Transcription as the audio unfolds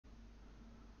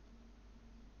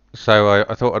So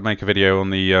I thought I'd make a video on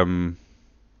the one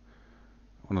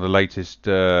of the latest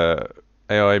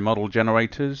AI model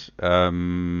generators. I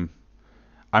mean,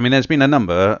 there's been a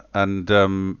number, and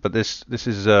but this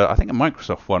is I think a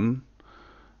Microsoft one.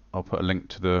 I'll put a link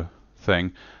to the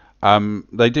thing.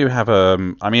 They do have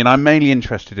I mean, I'm mainly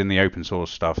interested in the open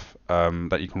source stuff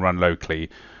that you can run locally,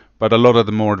 but a lot of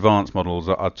the more advanced models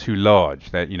are too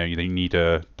large. That they need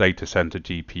a data center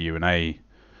GPU, an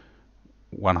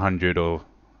A100 or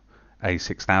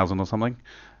A6000 or something.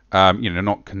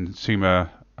 Not consumer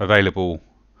available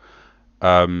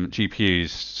GPUs.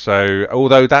 So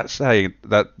although that's saying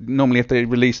that normally if they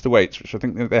release the weights, which I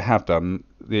think that they have done,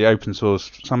 the open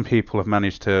source, some people have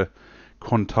managed to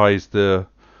quantize the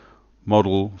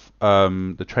model,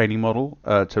 the training model,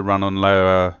 to run on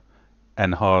lower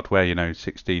end hardware,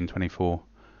 16, 24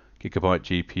 gigabyte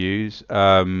GPUs,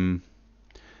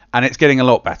 and it's getting a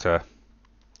lot better.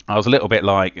 I was a little bit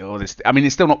like, oh, this. I mean,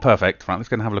 it's still not perfect. Right, let's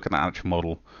go and have a look at that actual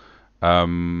model.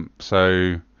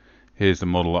 So here's the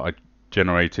model that I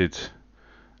generated,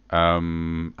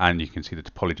 and you can see the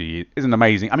topology isn't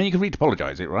amazing. I mean, you can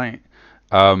retopologize it, right?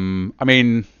 I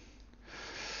mean,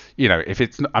 if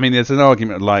it's, I mean, there's an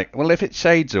argument like, well, if it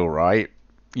shades all right,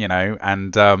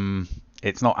 and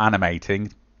it's not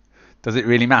animating, does it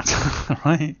really matter,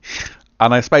 right?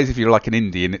 And I suppose if you're like an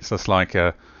indie and it's just like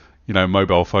a,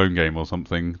 mobile phone game or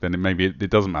something, then maybe it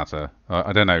doesn't matter.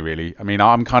 I don't know really. I mean,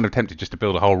 I'm kind of tempted just to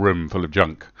build a whole room full of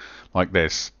junk like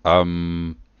this,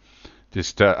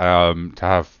 just to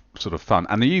have sort of fun.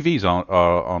 And the UVs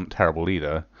aren't terrible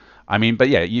either. I mean, but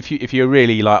yeah, if you're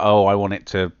really like, oh, I want it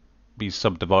to be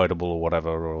subdividable or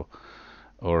whatever,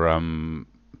 or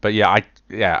but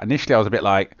yeah, initially I was a bit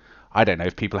like, I don't know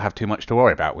if people have too much to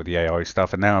worry about with the AI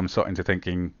stuff, and now I'm starting to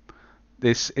thinking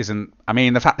this isn't. I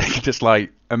mean, the fact that you just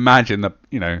like imagine that,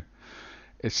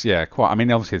 it's yeah, quite. I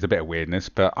mean, obviously there's a bit of weirdness,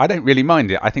 but I don't really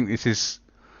mind it. I think this is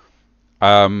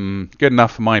good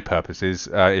enough for my purposes.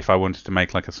 If I wanted to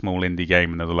make like a small indie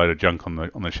game and there's a load of junk on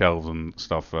the shelves and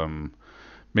stuff,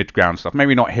 mid-ground stuff,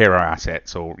 maybe not hero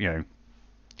assets or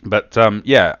but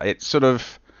yeah, it's sort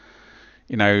of.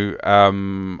 I've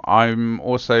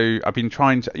been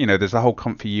trying to, there's the whole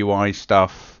Comfy UI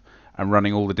stuff and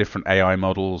running all the different AI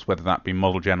models, whether that be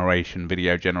model generation,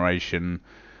 video generation,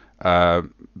 uh,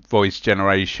 voice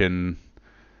generation.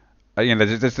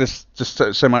 There's this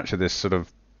just so much of this sort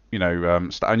of,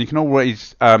 stuff, and you can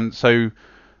always, so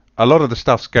a lot of the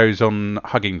stuff goes on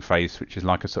Hugging Face, which is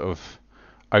like a sort of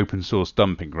open source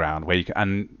dumping ground where you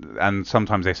can, and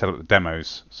sometimes they set up the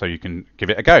demos so you can give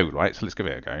it a go, right? So let's give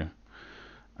it a go.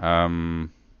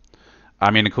 Um,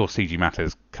 I mean, of course, CG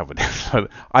Matters covered it. So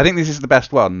I think this is the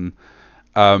best one.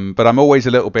 But I'm always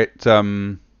a little bit.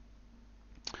 I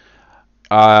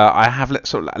have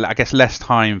I guess less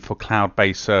time for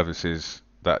cloud-based services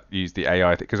that use the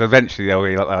AI because eventually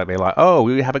they'll be like, oh,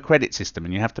 we have a credit system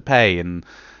and you have to pay and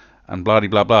blah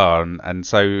blah blah, and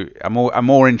so I'm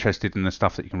more interested in the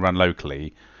stuff that you can run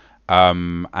locally,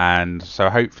 and so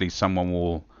hopefully someone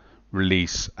will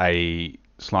release a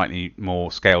slightly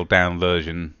more scaled down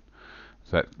version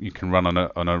that you can run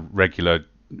on a regular.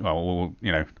 Well,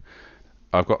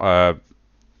 I've got a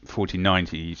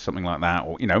 4090 something like that,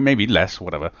 or maybe less,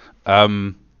 whatever.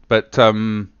 But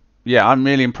yeah, I'm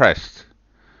really impressed.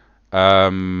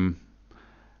 Um,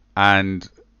 and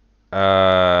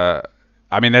I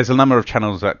mean, there's a number of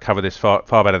channels that cover this far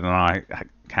better than I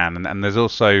can, and there's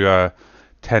also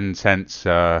 10 cents.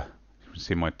 You can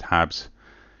see my tabs.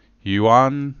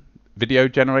 Yuan video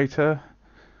generator,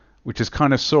 which is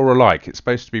kind of Sora-like. It's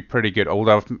supposed to be pretty good,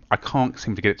 although I can't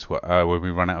seem to get it to when we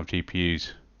run out of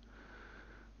GPUs.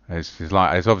 It's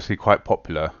obviously quite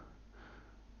popular.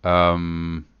 I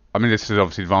mean, this is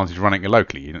obviously the advantage of running it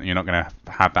locally. You're not going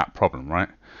to have that problem, right?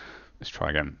 Let's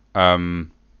try again. But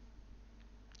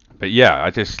yeah, I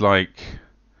just like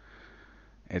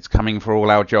it's coming for all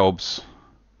our jobs.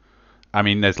 I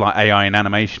mean, there's like AI in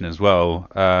animation as well.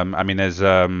 I mean, there's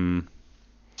oh,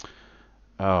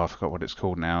 I forgot what it's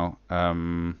called now.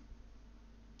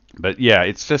 But yeah,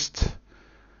 it's just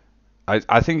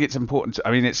I think it's important.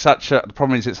 I mean, the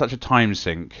problem is it's such a time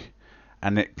sink,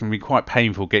 and it can be quite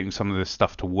painful getting some of this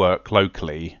stuff to work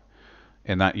locally.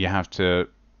 In that you have to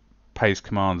paste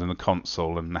commands in the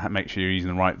console and make sure you're using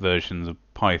the right versions of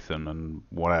Python and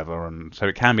whatever, and so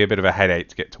it can be a bit of a headache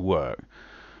to get to work.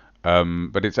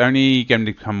 But it's only going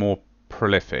to become more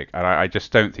prolific, and I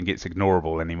just don't think it's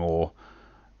ignorable anymore.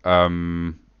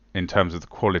 In terms of the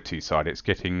quality side, it's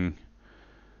getting.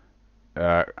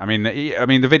 I mean,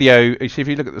 the video. You see, if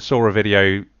you look at the Sora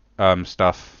video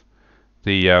stuff,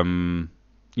 the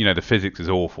the physics is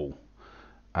awful.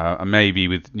 And maybe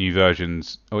with new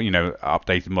versions or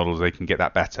updated models, they can get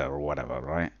that better or whatever,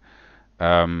 right?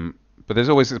 But there's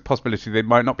always a possibility they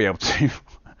might not be able to.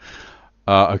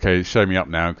 Okay, show me up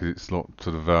now because it's not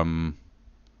sort of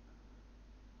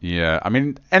yeah. I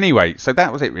mean, anyway, so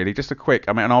that was it really. Just a quick.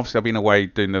 I mean, and obviously I've been away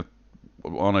doing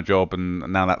on a job, and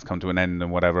now that's come to an end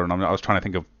and whatever. And I was trying to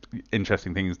think of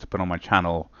interesting things to put on my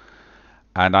channel.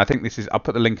 And I think this is. I'll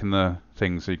put the link in the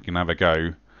thing so you can have a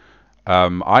go.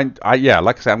 Yeah,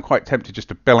 like I said, I'm quite tempted just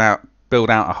to build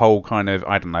out a whole kind of,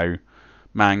 I don't know,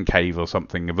 man cave or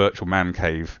something, a virtual man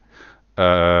cave.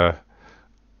 Uh,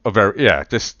 yeah,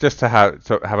 just to have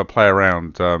a play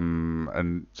around,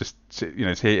 and just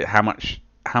see how much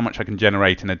I can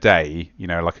generate in a day,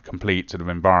 like a complete sort of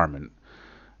environment,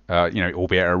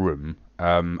 albeit a room.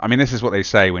 I mean, this is what they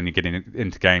say when you get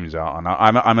into games art,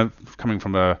 and coming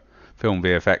from a film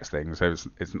VFX thing, so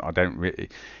it's I don't really.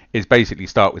 It's basically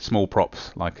start with small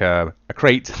props like a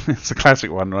crate. It's a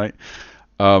classic one, right?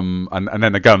 And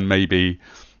then a gun maybe,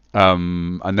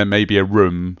 and then maybe a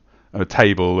room, a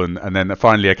table, and then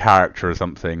finally a character or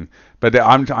something. But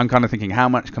I'm kind of thinking, how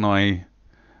much can I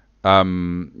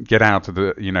get out of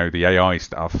the AI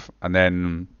stuff, and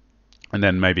then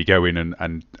maybe go in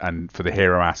and for the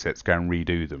hero assets go and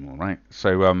redo them, all right?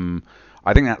 So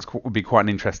I think would be quite an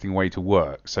interesting way to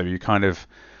work. So you kind of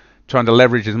trying to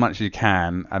leverage as much as you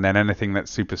can, and then anything that's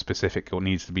super specific or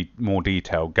needs to be more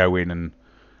detailed, go in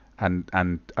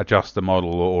and adjust the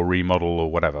model or remodel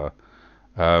or whatever.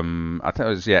 I thought it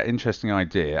was interesting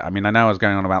idea. I mean, I know I was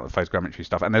going on about the photogrammetry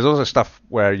stuff, and there's also stuff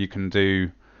where you can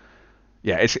do.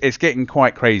 Yeah, it's getting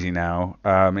quite crazy now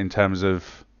in terms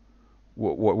of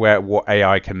what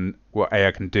AI can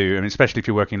do. I mean, especially if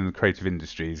you're working in the creative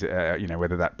industries,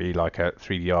 whether that be like a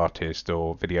 3D artist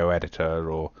or video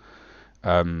editor or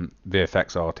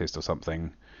VFX artist or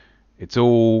something. It's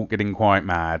all getting quite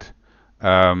mad.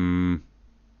 And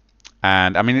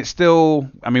I mean, with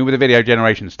the video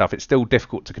generation stuff, it's still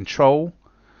difficult to control.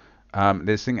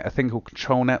 There's a thing called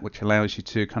ControlNet, which allows you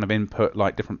to kind of input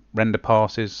like different render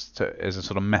passes as a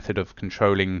sort of method of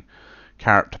controlling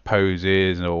character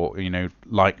poses or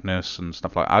likeness and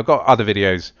stuff like that. I've got other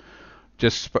videos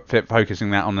just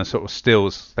focusing that on the sort of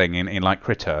stills thing in like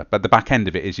Krita, but the back end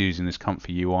of it is using this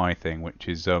Comfy UI thing, which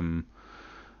is kind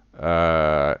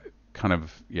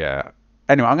of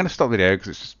Anyway, I'm going to stop the video because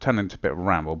it's just turned into a bit of a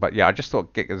ramble. But yeah, I just thought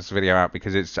I'd get this video out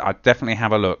because I definitely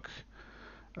have a look.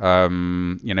 If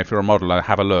you're a modeler,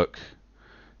 have a look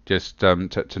just to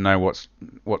know what's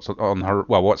on her,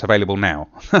 well, what's available now.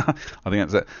 I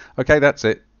think that's it. Okay, that's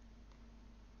it.